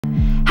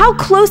How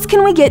close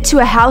can we get to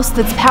a house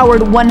that's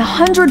powered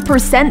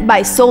 100%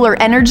 by solar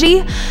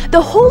energy?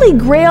 The holy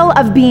grail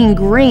of being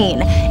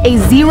green, a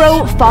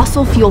zero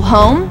fossil fuel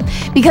home?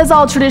 Because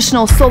all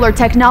traditional solar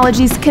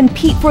technologies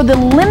compete for the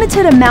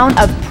limited amount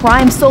of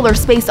prime solar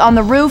space on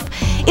the roof,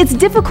 it's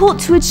difficult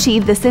to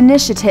achieve this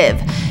initiative.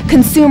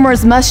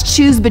 Consumers must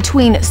choose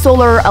between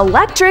solar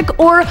electric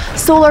or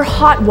solar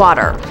hot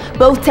water.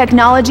 Both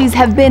technologies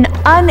have been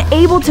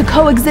unable to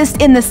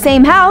coexist in the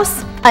same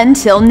house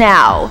until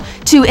now.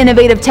 Two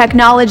innovative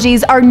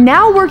technologies are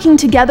now working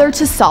together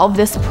to solve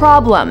this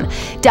problem.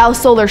 Dow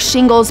Solar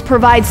Shingles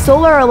provides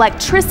solar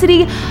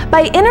electricity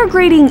by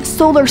integrating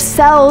solar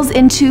cells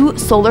into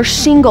solar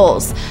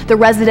shingles. The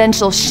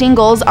residential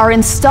shingles are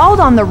installed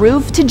on the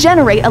roof to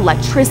generate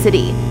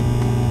electricity.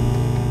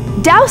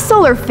 Dow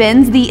Solar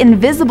Fins, the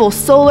invisible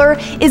solar,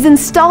 is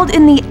installed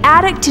in the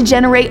attic to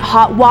generate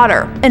hot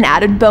water, an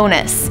added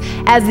bonus.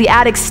 As the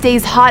attic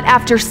stays hot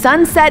after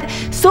sunset,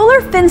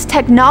 Solar Fins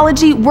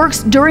technology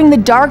works during the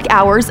dark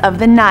hours of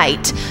the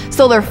night.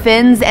 Solar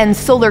Fins and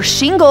solar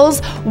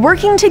shingles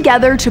working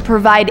together to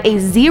provide a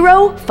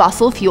zero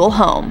fossil fuel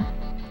home.